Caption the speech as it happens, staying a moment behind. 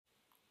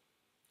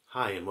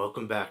Hi, and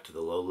welcome back to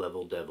the Low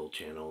Level Devil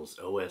channel's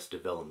OS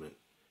development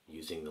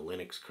using the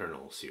Linux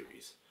kernel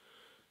series.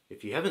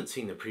 If you haven't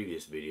seen the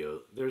previous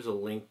video, there's a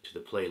link to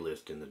the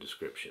playlist in the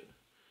description.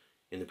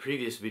 In the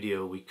previous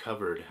video, we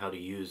covered how to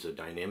use a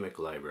dynamic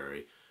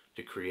library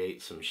to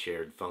create some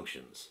shared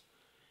functions.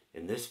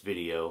 In this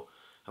video,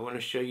 I want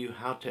to show you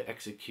how to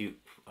execute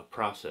a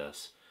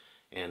process,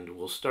 and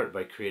we'll start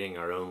by creating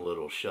our own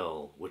little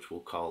shell, which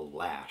we'll call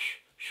lash,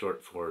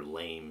 short for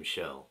lame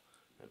shell,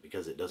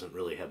 because it doesn't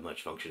really have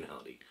much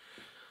functionality.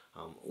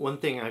 One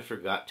thing I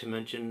forgot to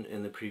mention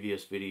in the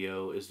previous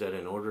video is that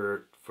in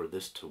order for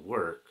this to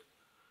work,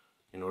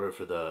 in order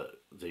for the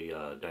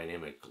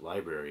dynamic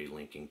library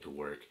linking to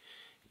work,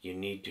 you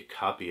need to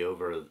copy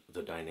over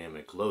the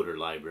dynamic loader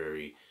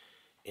library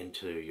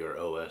into your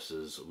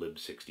OS's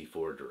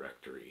lib64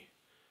 directory.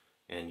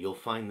 And you'll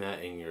find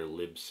that in your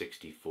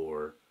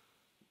lib64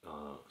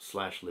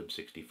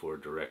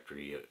 /lib64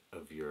 directory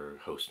of your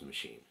host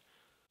machine.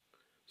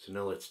 So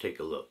now let's take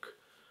a look.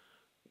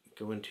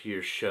 Go into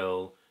your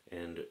shell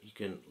and you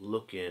can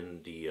look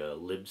in the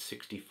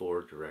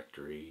lib64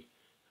 directory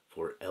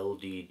for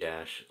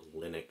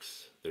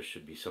ld-linux. There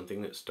should be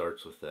something that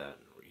starts with that.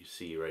 You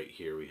see right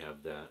here we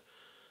have that.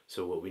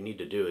 So what we need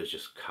to do is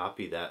just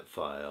copy that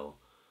file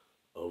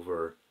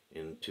over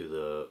into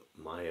the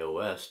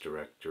myOS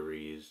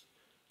directory's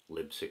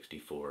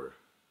lib64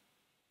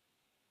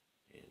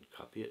 and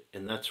copy it.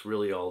 And that's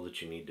really all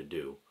that you need to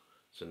do.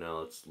 So now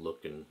let's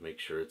look and make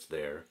sure it's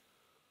there.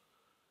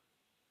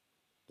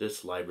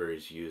 This library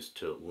is used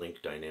to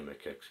link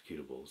dynamic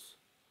executables.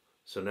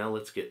 So now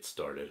let's get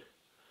started.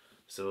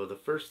 So the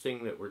first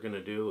thing that we're going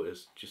to do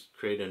is just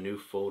create a new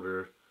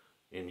folder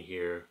in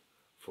here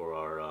for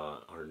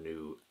our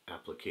new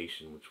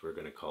application, which we're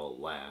going to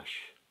call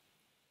Lash.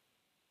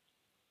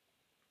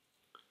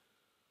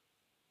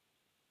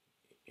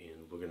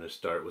 And we're going to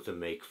start with a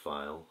make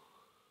file.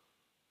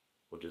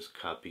 We'll just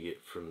copy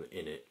it from the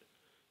init,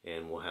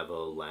 and we'll have a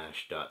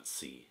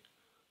lash.c.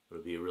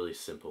 It'll be a really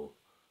simple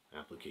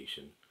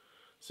application.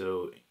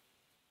 So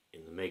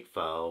in the make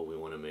file, we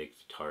want to make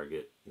the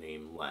target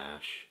name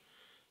lash,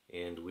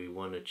 and we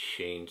want to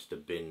change the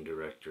bin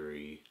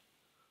directory.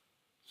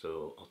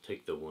 So I'll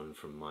take the one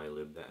from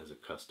mylib that has a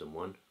custom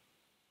one.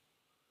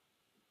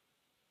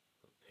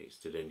 I'll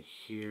paste it in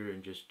here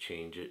and just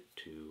change it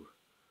to,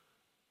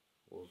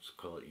 we'll just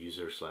call it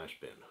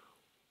user/bin.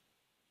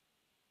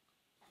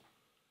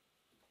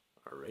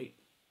 Alright,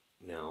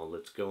 now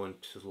let's go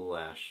into the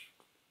Lash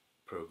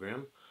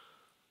program.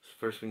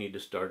 First we need to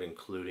start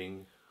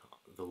including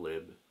the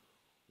lib,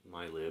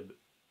 mylib,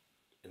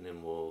 and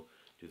then we'll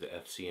do the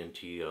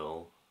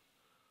fcntl,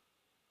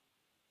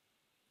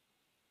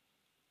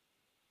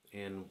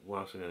 and we're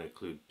also going to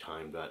include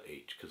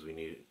time.h because we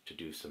need to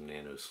do some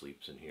nano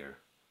sleeps in here.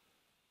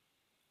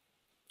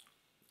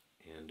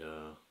 And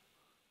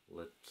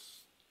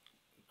let's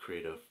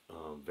create a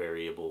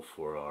variable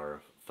for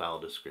our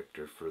file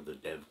descriptor for the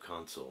dev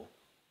console.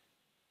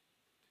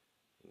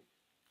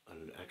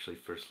 And actually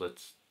first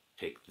let's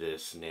take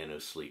this nano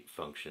sleep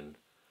function.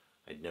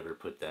 I'd never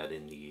put that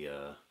in the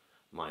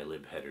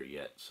mylib header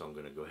yet, so I'm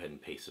going to go ahead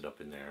and paste it up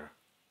in there.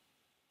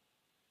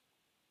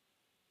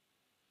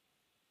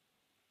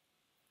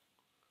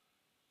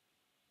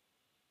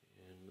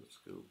 And let's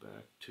go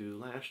back to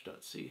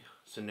lash.c.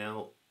 So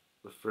now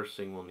the first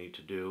thing we'll need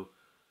to do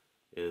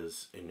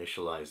is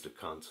initialize the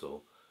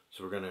console.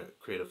 So we're going to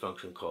create a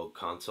function called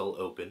console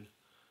open,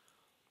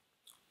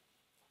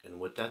 and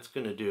what that's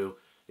going to do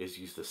is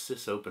use the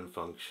sysopen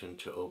function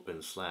to open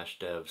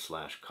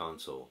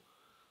 /dev/console,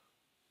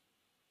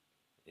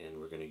 and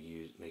we're going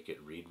to make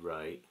it read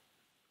write.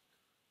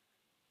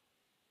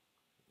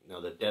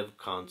 Now the dev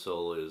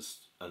console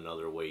is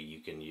another way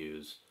you can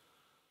use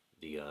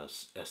the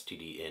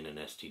std in and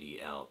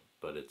std out,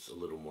 but it's a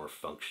little more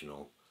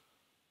functional.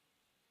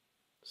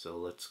 So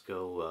let's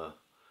go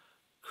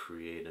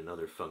create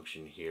another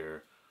function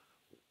here,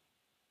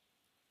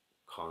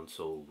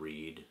 console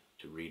read,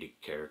 to read a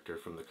character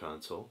from the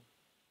console.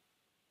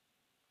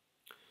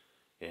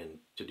 And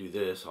to do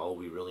this, all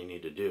we really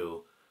need to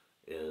do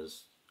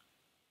is,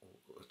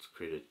 let's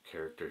create a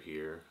character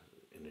here,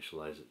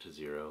 initialize it to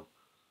 0.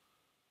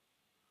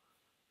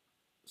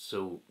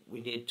 So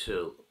we need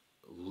to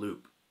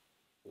loop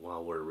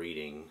while we're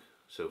reading.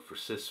 So for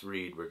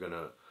sysread, we're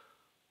gonna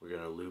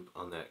loop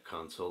on that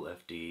console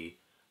fd,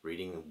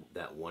 reading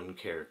that one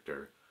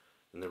character.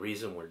 And the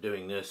reason we're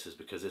doing this is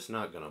because it's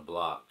not going to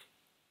block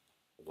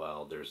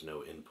while there's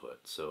no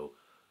input. So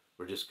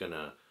we're just going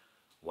to,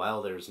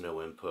 while there's no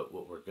input,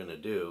 what we're going to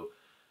do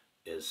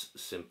is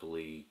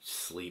simply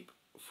sleep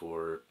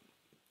for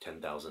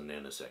 10,000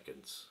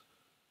 nanoseconds.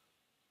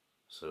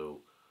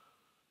 So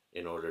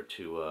in order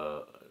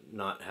to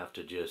not have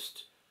to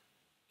just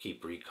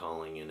keep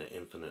recalling in an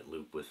infinite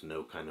loop with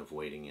no kind of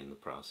waiting in the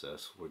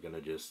process, we're going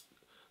to just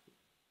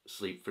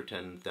sleep for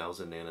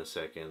 10,000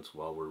 nanoseconds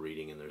while we're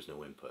reading and there's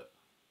no input.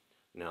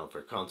 Now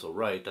for console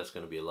write, that's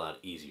going to be a lot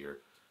easier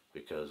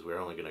because we're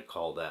only going to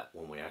call that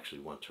when we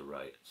actually want to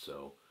write.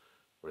 So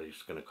we're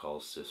just going to call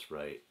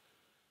syswrite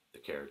the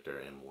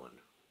character N1.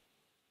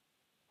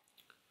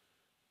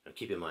 Now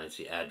keep in mind it's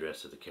the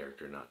address of the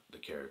character, not the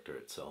character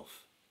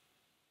itself.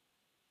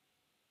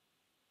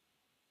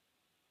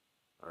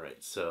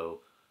 Alright,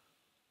 so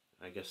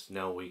I guess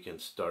now we can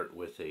start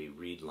with a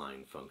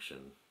readline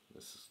function.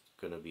 This is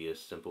going to be a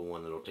simple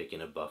one that'll take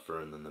in a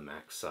buffer and then the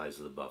max size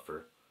of the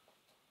buffer.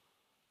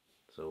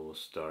 So we'll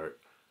start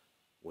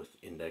with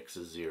index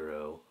of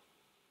 0,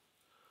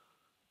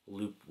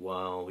 loop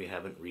while we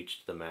haven't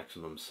reached the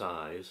maximum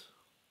size.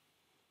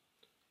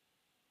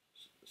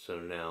 So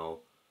now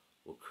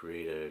we'll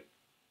create a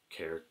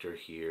character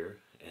here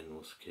and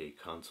we'll say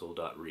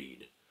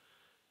console.read.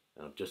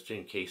 Now just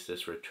in case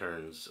this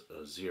returns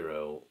a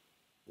 0,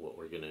 what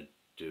we're going to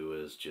do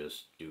is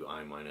just do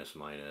I minus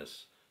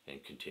minus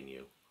and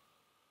continue.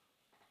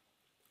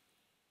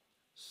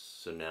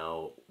 So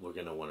now we're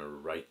going to want to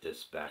write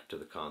this back to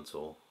the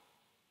console,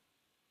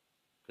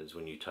 because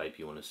when you type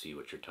you want to see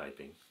what you're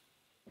typing.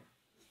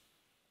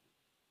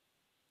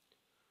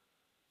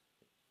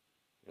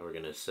 And we're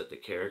going to set the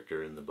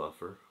character in the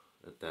buffer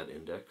at that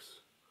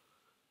index.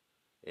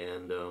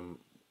 And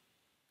let's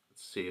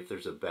see if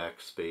there's a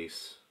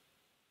backspace.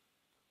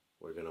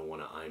 We're going to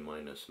want to I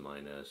minus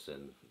minus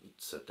and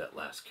set that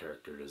last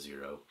character to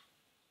 0.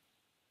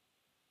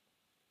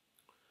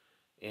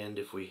 And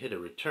if we hit a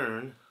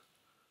return,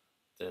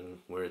 then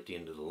we're at the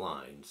end of the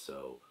line.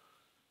 So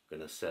I'm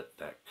going to set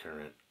that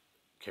current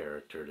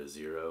character to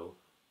 0,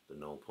 the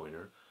null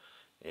pointer,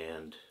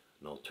 and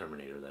null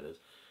terminator that is,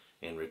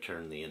 and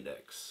return the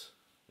index.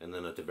 And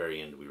then at the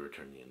very end we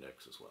return the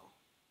index as well.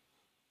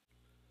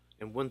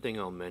 And one thing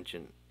I'll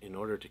mention, in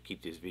order to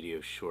keep these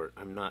videos short,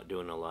 I'm not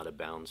doing a lot of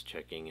bounds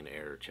checking and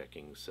error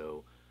checking,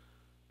 so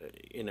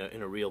in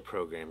a real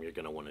program you're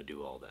going to want to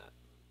do all that.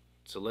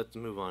 So let's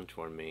move on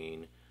to our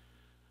main.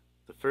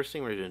 The first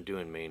thing we're going to do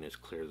in main is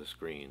clear the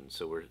screen.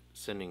 So we're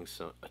sending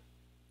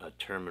a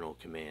terminal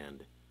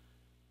command,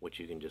 which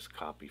you can just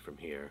copy from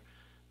here.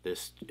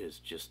 This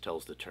just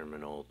tells the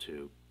terminal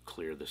to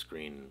clear the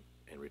screen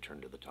and return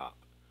to the top.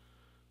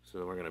 So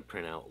then we're going to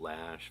print out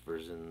lash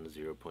version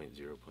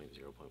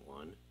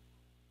 0.0.0.1.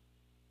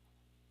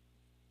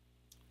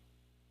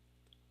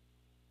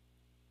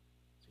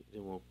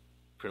 Then we'll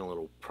print a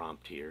little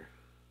prompt here.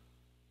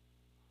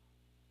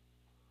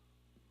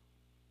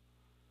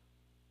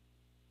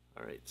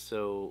 Alright,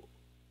 so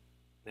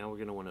now we're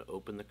going to want to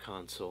open the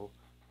console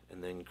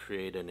and then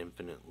create an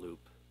infinite loop.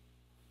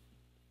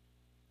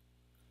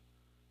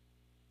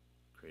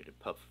 Create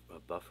a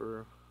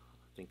buffer.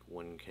 I think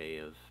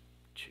 1K of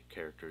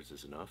characters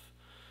is enough.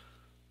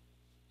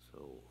 So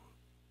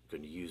I'm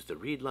going to use the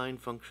readline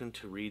function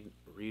to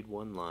read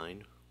one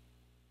line.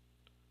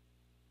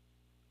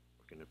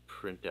 We're going to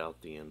print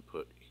out the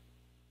input.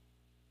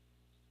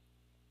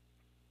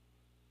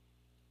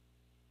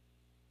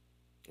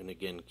 And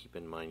again, keep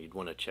in mind you'd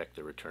want to check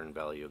the return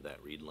value of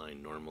that read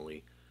line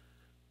normally,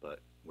 but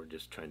we're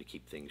just trying to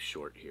keep things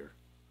short here.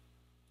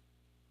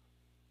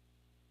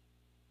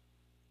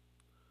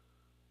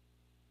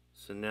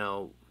 So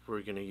now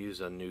we're going to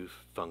use a new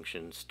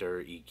function,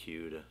 stir EQ,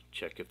 to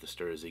check if the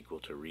stir is equal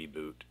to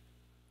reboot.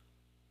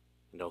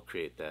 And I'll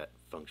create that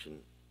function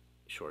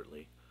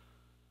shortly.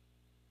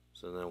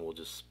 So then we'll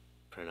just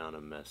print out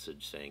a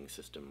message saying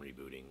system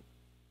rebooting.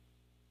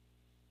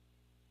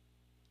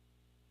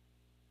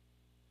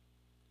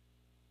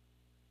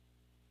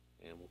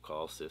 And we'll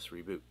call sys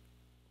reboot.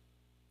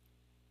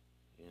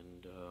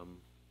 And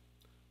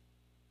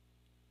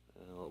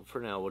for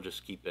now we'll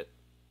just keep it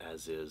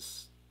as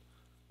is.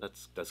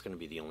 That's going to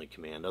be the only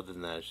command. Other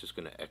than that, it's just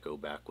going to echo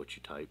back what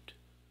you typed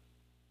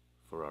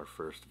for our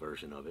first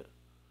version of it.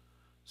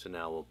 So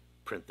now we'll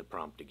print the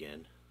prompt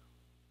again.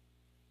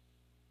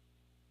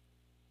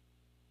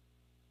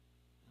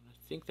 And I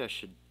think that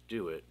should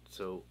do it.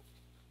 So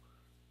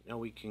now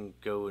we can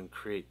go and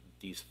create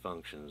these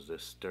functions, the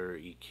stir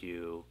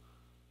EQ,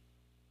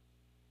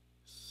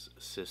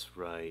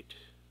 syswrite,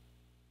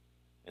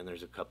 and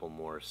there's a couple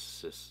more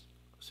sys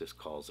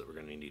calls that we're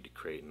going to need to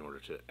create in order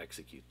to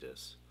execute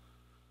this.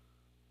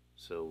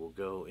 So we'll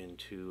go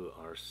into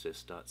our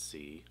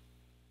sys.c.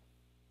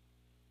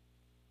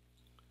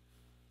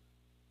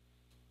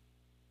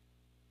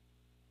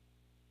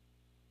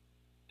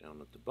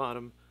 Down at the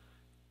bottom,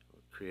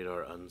 we'll create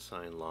our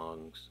unsigned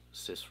long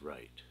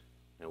syswrite.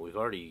 Now we've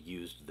already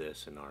used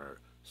this in our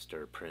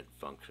stir print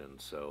function,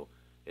 so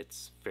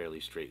it's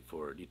fairly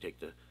straightforward. You take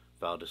the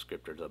file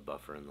descriptor, the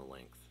buffer, and the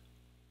length,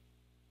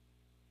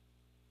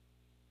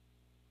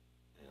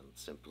 and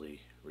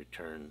simply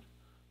return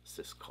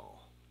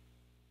syscall.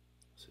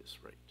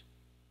 Syswrite.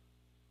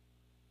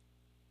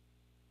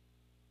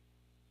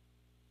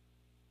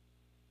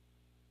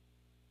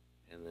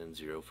 And then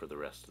 0 for the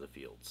rest of the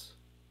fields.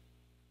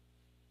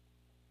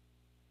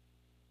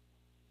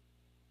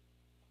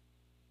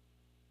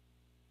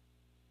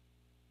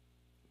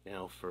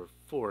 Now for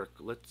fork,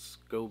 let's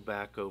go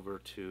back over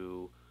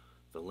to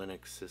the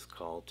Linux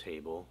syscall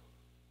table.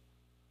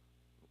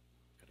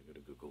 Gotta go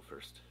to Google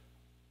first.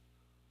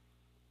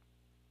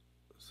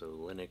 So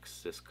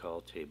Linux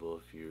syscall table,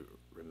 if you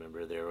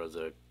remember, there was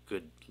a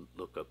good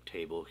lookup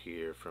table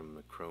here from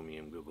the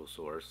Chromium Google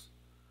source.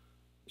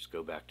 Just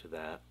go back to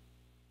that.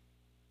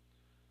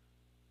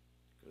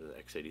 Go to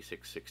the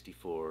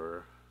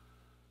x86-64.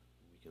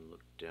 We can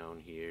look down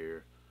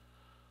here.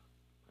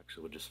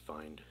 Actually, we'll just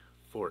find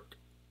fork.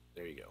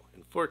 There you go.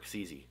 And fork's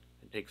easy.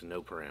 It takes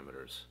no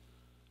parameters.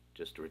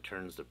 Just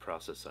returns the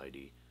process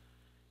ID.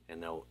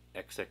 And now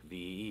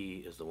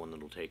execve is the one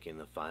that'll take in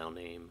the file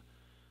name,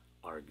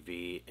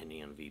 argv, and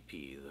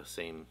envp, the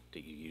same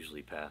that you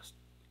usually pass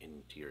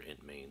into your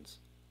int mains.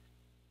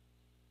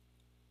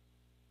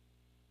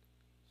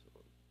 So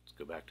let's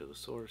go back to the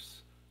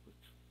source. We'll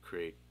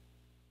create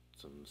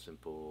some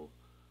simple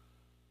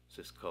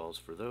syscalls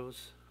for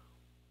those.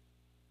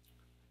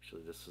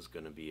 Actually, this is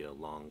going to be a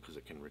long because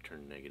it can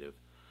return negative.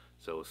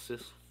 So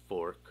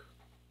sysfork,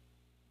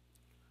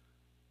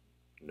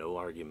 no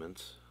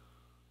arguments,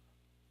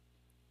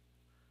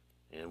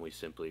 and we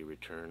simply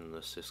return the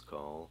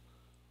syscall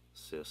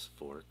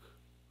sysfork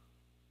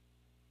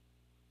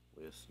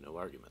with no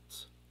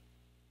arguments.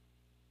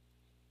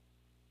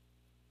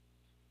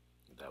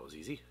 That was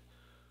easy.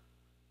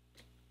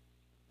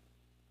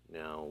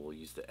 Now we'll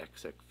use the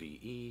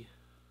execve,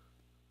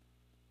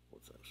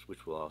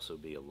 which will also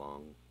be a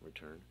long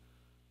return.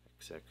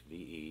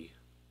 Execve.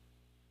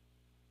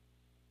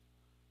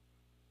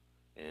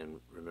 And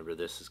remember,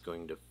 this is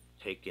going to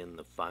take in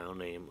the file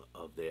name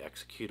of the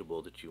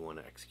executable that you want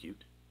to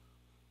execute,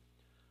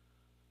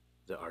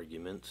 the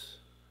arguments,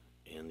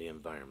 and the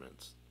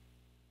environments.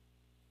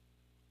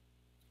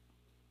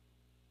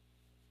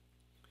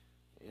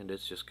 And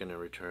it's just going to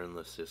return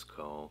the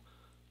syscall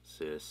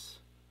sys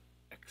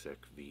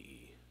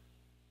execve.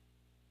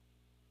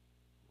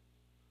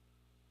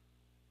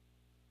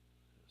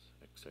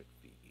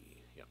 Execve,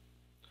 yeah.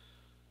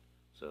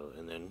 So,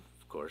 and then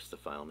of course the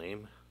file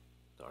name,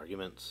 the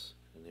arguments,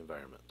 and the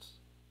environments,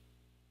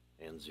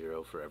 and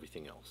 0 for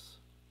everything else.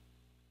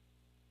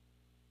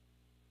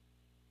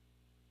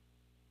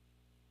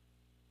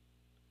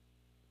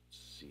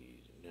 Let's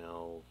see,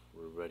 now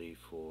we're ready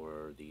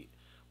for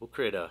we'll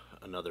create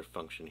another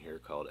function here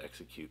called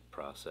execute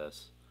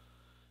process,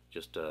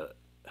 just a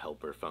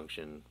helper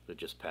function that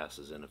just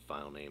passes in a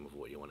file name of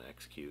what you want to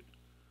execute.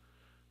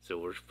 So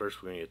we're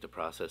going to get the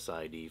process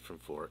ID from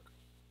fork.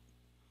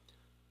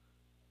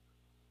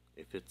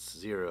 If it's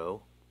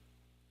 0,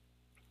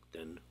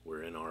 then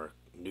we're in our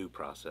new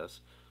process.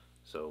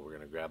 So we're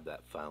going to grab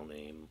that file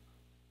name,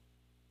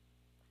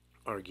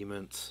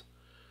 arguments,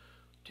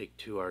 take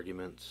 2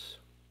 arguments,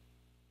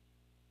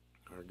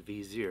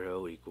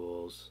 argv0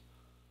 equals,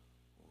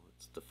 well,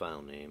 it's the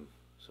file name,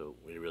 so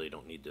we really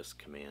don't need this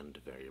command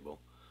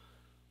variable.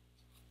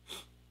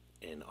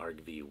 And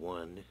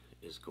argv1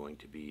 is going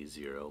to be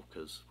 0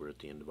 because we're at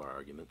the end of our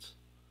arguments.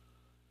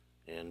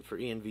 And for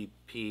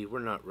envp, we're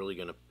not really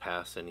going to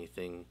pass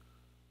anything,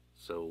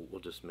 so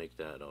we'll just make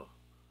that a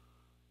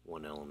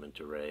 1-element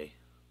array.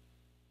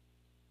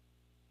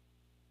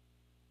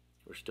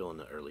 We're still in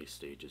the early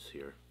stages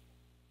here.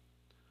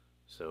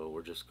 So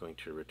we're just going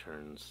to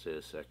return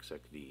sys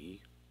execve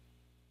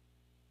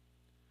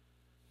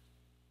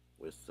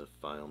with the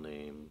file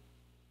name,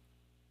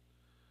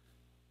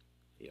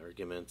 the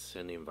arguments,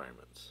 and the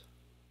environments.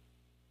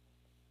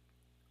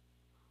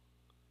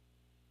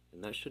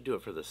 And that should do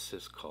it for the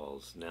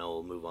syscalls. Now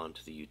we'll move on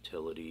to the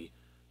utility.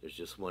 There's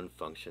just one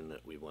function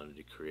that we wanted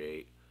to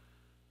create.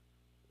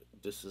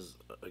 This is,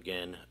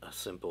 again, a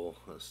simple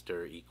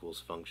stir equals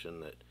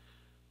function that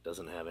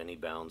doesn't have any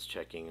bounds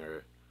checking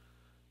or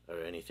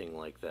anything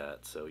like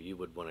that. So you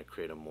would want to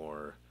create a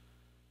more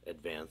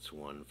advanced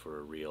one for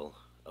a real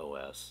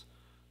OS.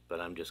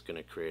 But I'm just going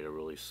to create a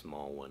really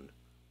small one.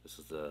 This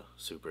is the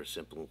super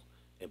simple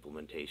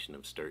implementation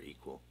of stir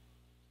equal.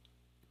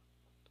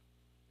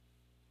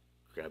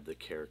 Grab the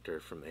character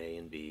from A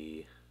and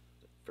B,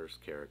 the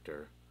first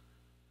character,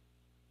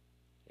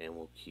 and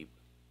we'll keep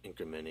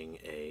incrementing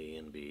A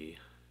and B,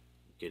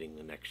 getting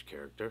the next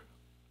character.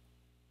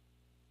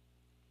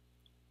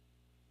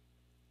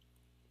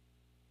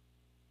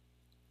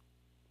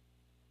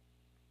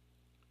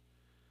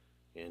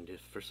 And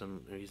if for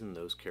some reason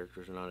those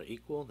characters are not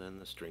equal, then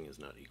the string is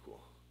not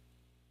equal.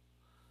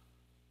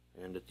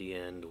 And at the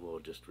end, we'll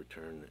just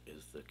return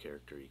is the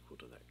character equal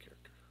to that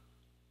character.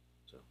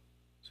 So,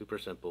 super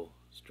simple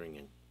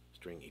string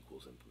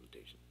equals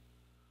implementation.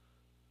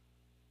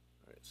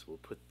 Alright, so we'll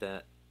put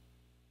that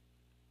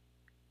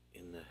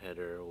in the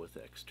header with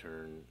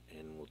extern,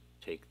 and we'll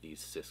take these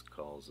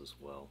syscalls as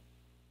well,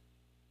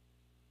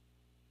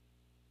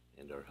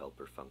 and our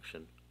helper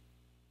function.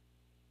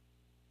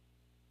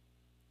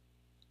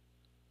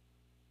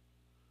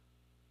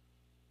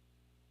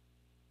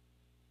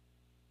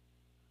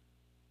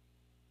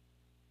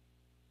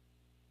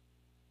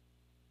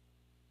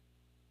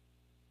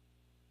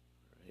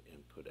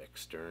 And put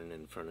extern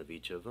in front of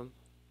each of them.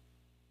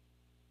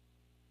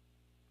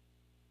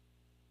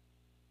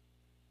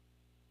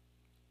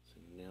 So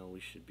now we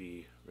should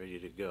be ready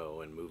to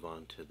go and move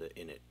on to the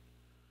init.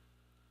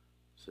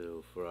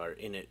 So for our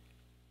init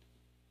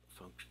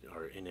function,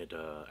 our init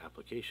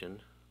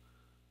application,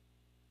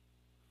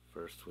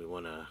 first we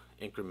want to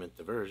increment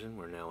the version.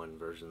 We're now in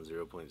version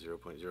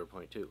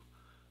 0.0.0.2.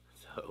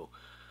 So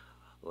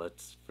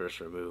Let's first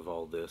remove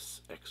all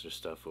this extra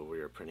stuff where we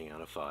are printing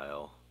out a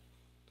file.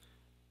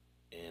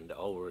 And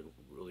all we're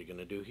really going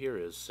to do here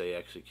is say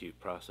execute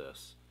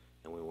process.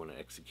 And we want to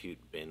execute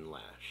bin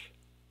lash.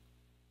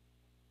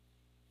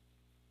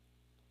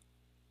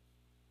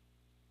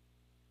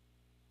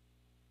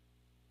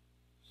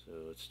 So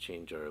let's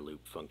change our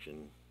loop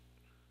function.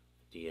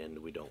 At the end,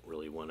 we don't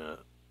really want to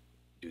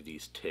do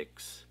these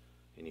ticks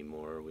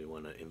anymore. We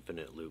want an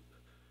infinite loop,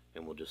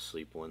 and we'll just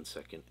sleep 1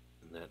 second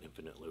in that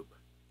infinite loop.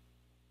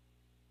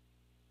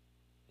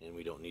 And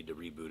we don't need to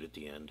reboot at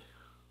the end.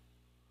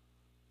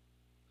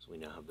 So we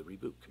now have the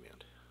reboot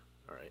command.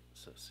 Alright,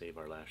 so save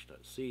our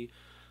lash.c.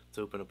 Let's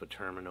open up a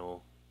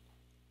terminal.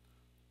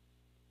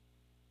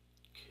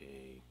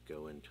 Okay,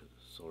 go into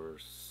the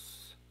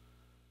source,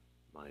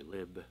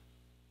 mylib,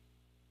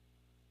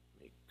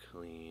 make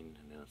clean,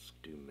 and now let's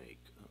do make.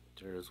 Oh,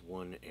 there's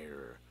one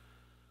error.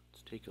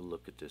 Let's take a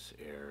look at this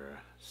error,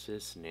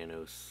 sys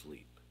nano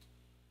sleep.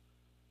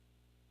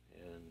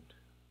 And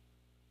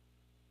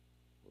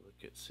we'll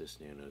look at sys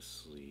nano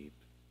sleep.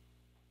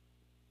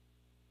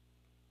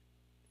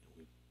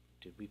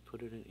 Did we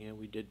put it in? Yeah,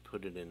 we did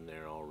put it in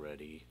there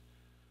already.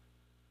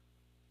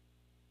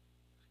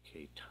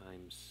 Okay,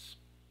 time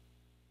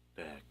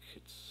spec.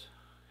 It's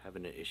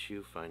having an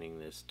issue finding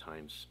this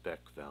time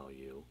spec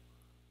value.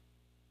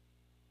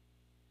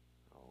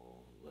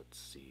 Oh, let's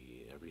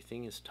see.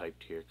 Everything is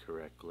typed here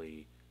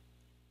correctly.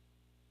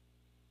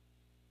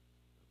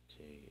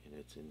 Okay, and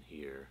it's in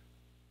here.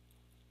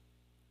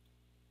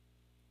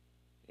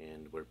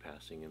 And we're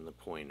passing in the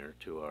pointer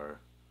to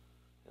our,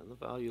 and the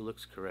value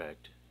looks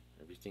correct.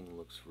 Everything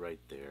looks right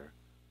there.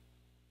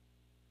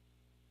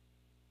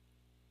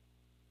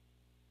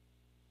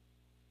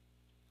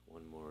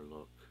 One more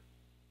look.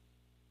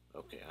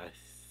 Okay, I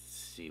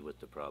see what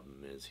the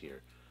problem is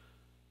here.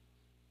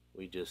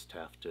 We just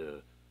have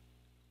to,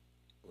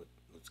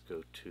 let's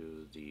go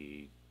to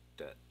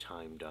that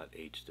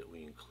time.h that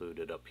we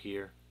included up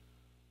here.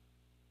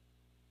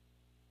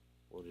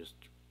 We'll just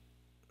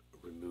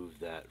remove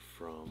that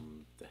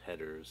from the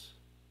headers,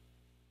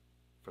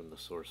 from the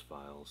source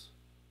files.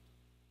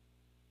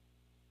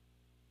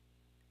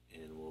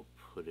 And we'll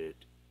put it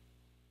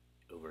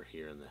over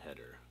here in the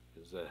header,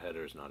 because the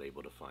header is not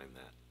able to find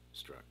that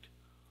struct.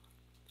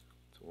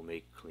 So we'll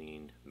make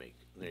clean, make,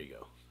 there you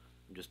go.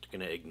 I'm just going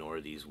to ignore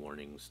these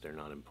warnings, they're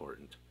not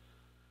important.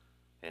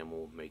 And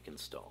we'll make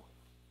install.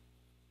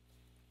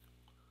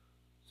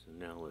 So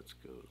now let's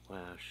go to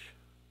lash,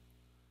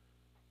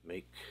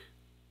 make,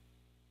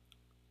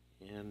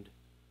 and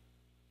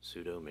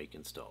sudo make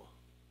install.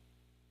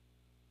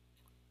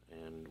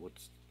 And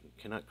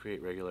cannot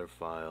create regular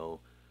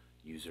file,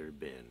 user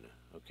bin.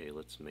 Okay,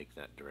 let's make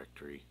that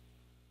directory.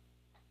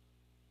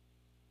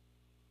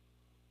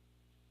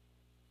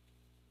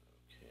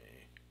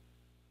 Okay.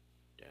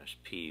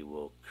 -p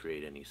will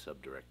create any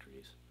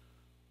subdirectories.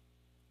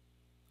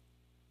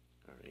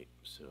 Alright,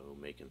 so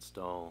make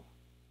install.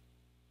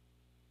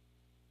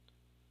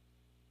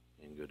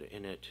 And go to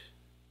init.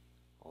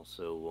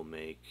 Also we'll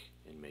make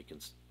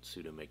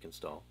sudo make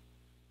install.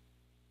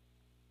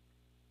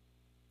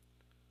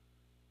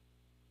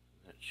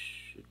 That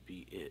should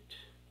be it.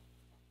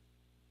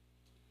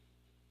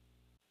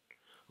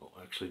 Oh,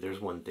 actually,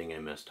 there's one thing I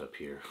messed up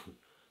here.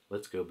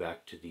 Let's go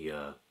back to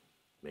the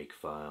make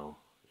file.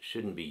 It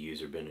shouldn't be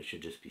user bin, it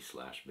should just be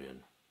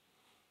 /bin.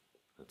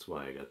 That's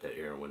why I got that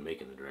error when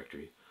making the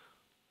directory.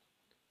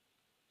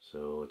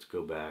 So let's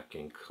go back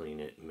and clean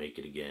it, make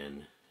it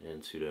again,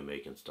 and sudo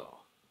make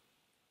install.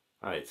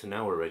 Alright, so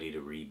now we're ready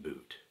to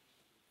reboot.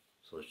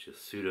 So let's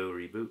just sudo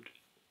reboot.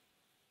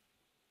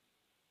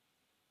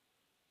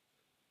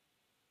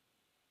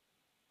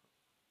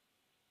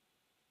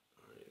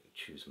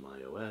 Choose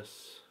my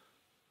OS,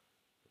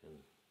 and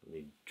let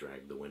me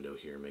drag the window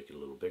here, make it a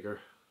little bigger,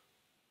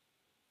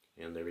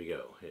 and there we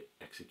go. It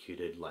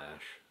executed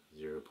lash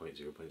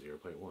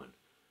 0.0.0.1.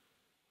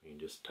 You can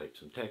just type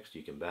some text,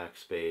 you can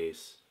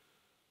backspace,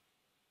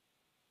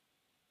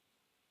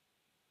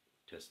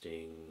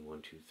 testing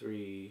 1 2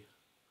 3.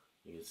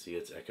 You can see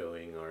it's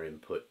echoing our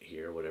input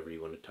here, whatever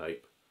you want to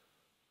type.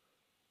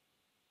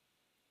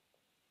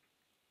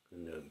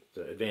 And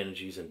the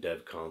advantages in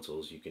dev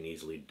consoles, you can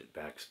easily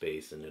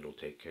backspace and it'll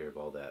take care of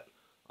all that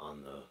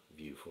on the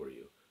view for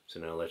you.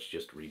 So now let's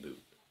just reboot.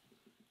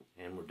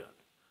 And we're done.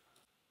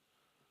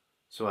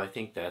 So I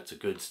think that's a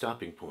good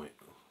stopping point.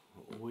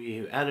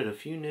 We added a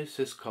few new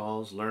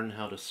syscalls, learned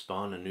how to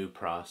spawn a new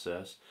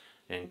process,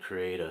 and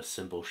create a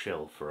simple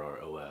shell for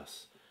our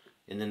OS.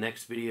 In the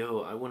next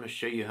video, I want to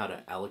show you how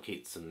to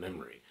allocate some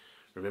memory.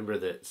 Remember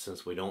that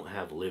since we don't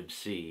have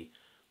libc,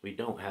 we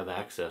don't have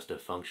access to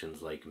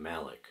functions like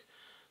malloc,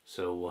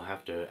 so we'll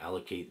have to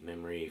allocate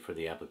memory for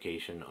the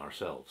application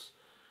ourselves.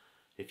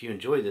 If you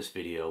enjoyed this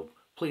video,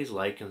 please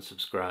like and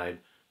subscribe,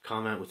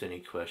 comment with any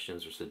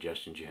questions or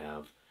suggestions you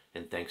have,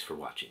 and thanks for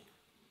watching.